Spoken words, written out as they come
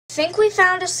Think we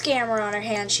found a scammer on her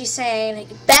hand. She's saying,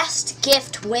 best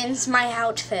gift wins my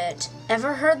outfit.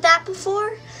 Ever heard that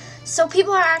before? So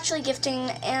people are actually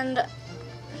gifting, and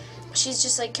she's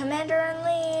just like, Commander and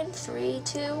lead, 3,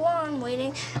 2, 1,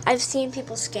 waiting. I've seen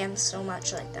people scam so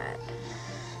much like that.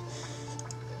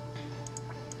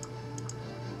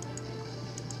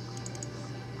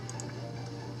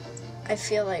 I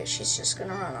feel like she's just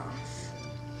gonna run off.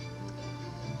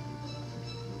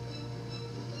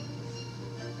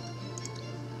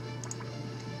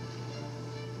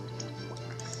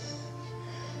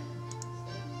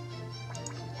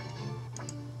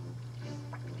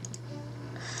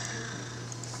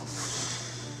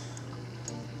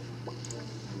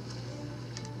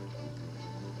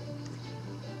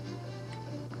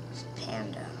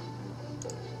 Panda.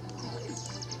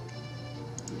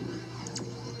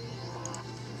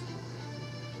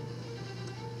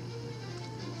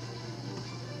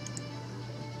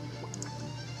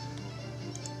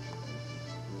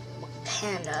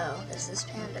 Panda. Oh, this is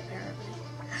Panda apparently.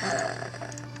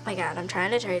 My god, I'm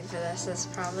trying to trade for this. This is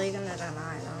probably gonna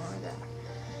deny though. Like that.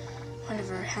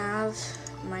 Whatever. Have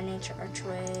my nature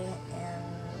archway and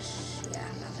yeah,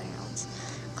 nothing else.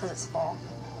 Cause it's full.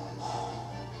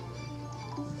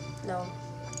 No.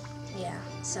 Yeah,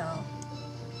 so.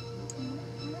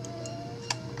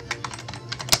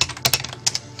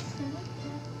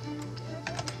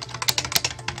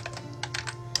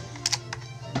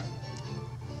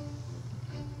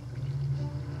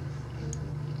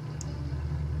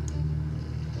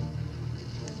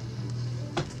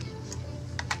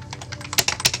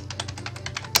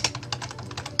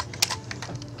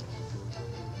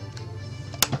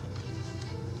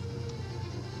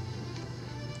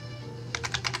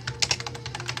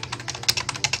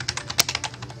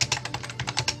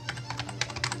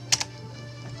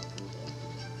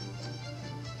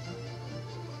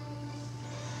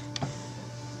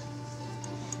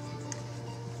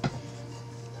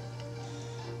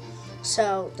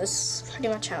 So this is pretty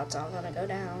much how it's all gonna go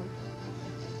down.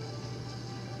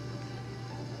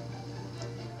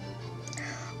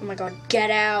 Oh my god, get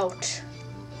out!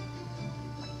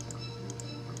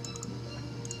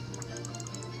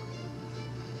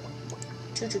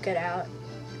 Juju, get out.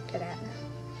 Get out.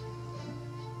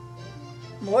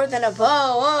 More than a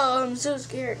bow. Oh, I'm so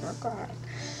scared. Oh god.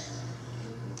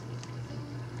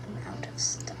 I'm out of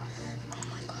stuff. Oh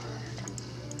my god.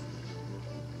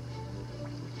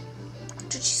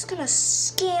 Dude, she's gonna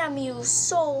scam you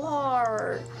so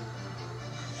hard.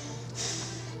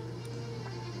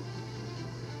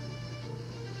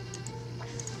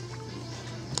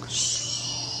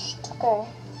 Okay.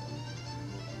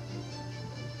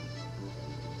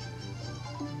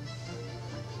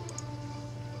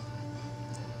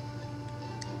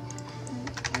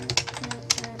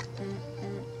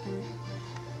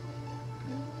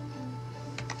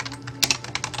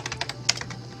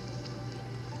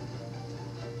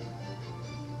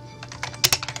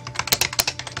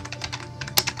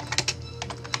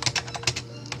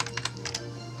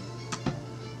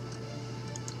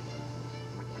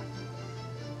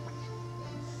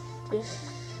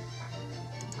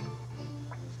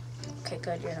 Okay,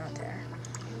 good, you're not there.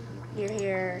 You're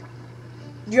here.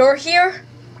 You're here?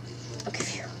 Okay,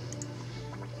 phew.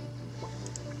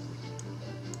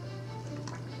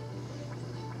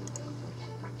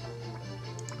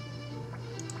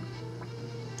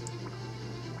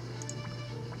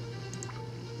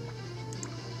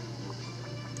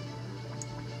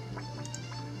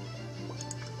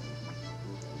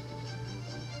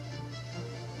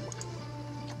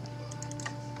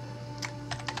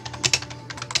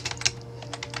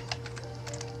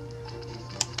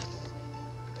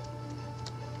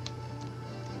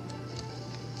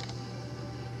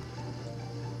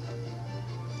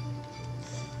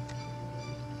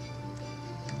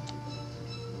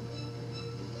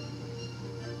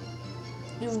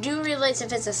 You do realize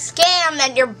if it's a scam,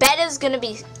 then your beta's gonna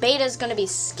be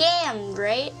scammed,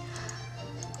 right?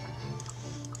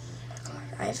 Oh God,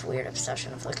 I have a weird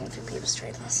obsession of looking through people's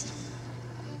trade lists.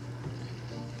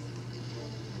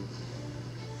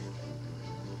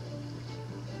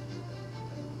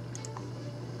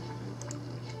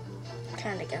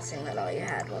 Kind of guessing that all you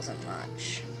had wasn't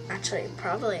much. Actually,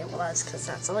 probably it was, because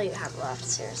that's all you have left,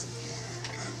 seriously.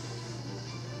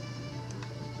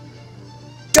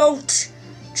 Don't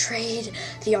trade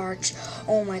the arch.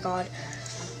 Oh my god.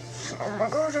 Oh my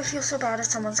god, I feel so bad if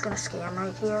someone's gonna scam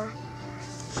right here.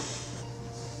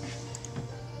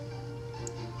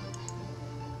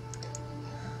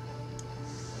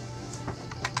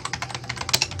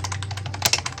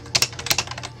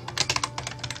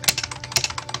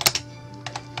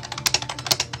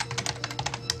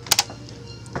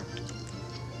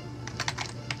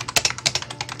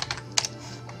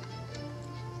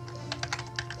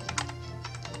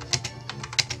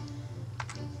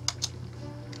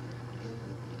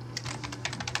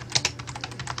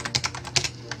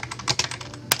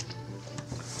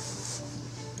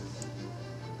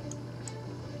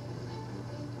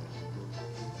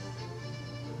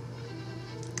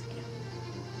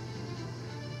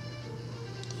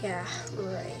 Yeah,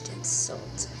 right. It's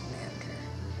Salt Commander.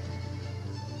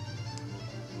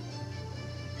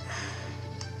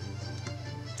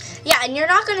 Yeah, and you're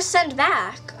not gonna send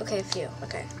back. Okay, a few.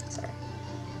 Okay, sorry.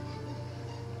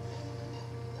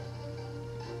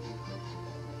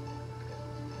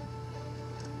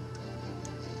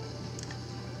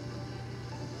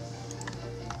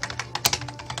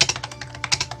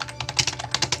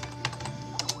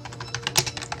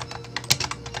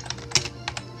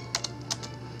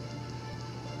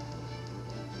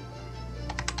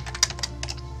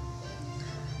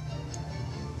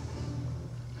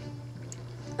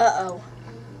 Uh-oh.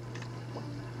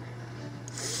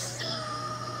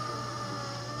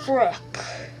 Frick.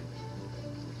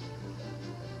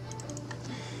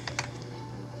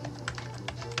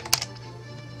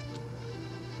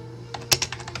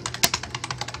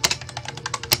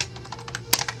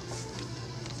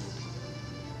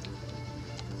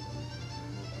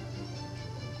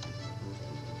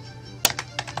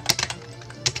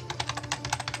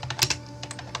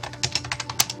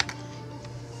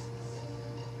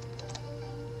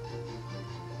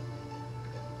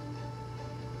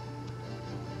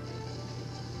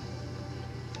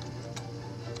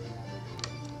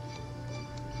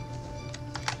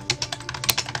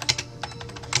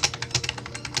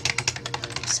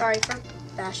 Sorry for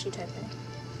bashy typing.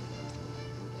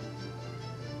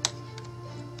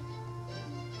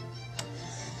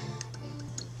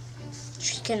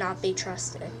 She cannot be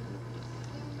trusted.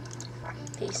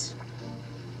 Peace.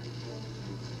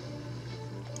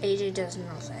 AJ does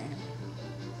nothing.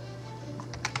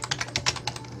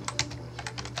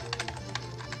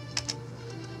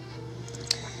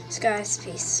 So guys,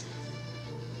 peace.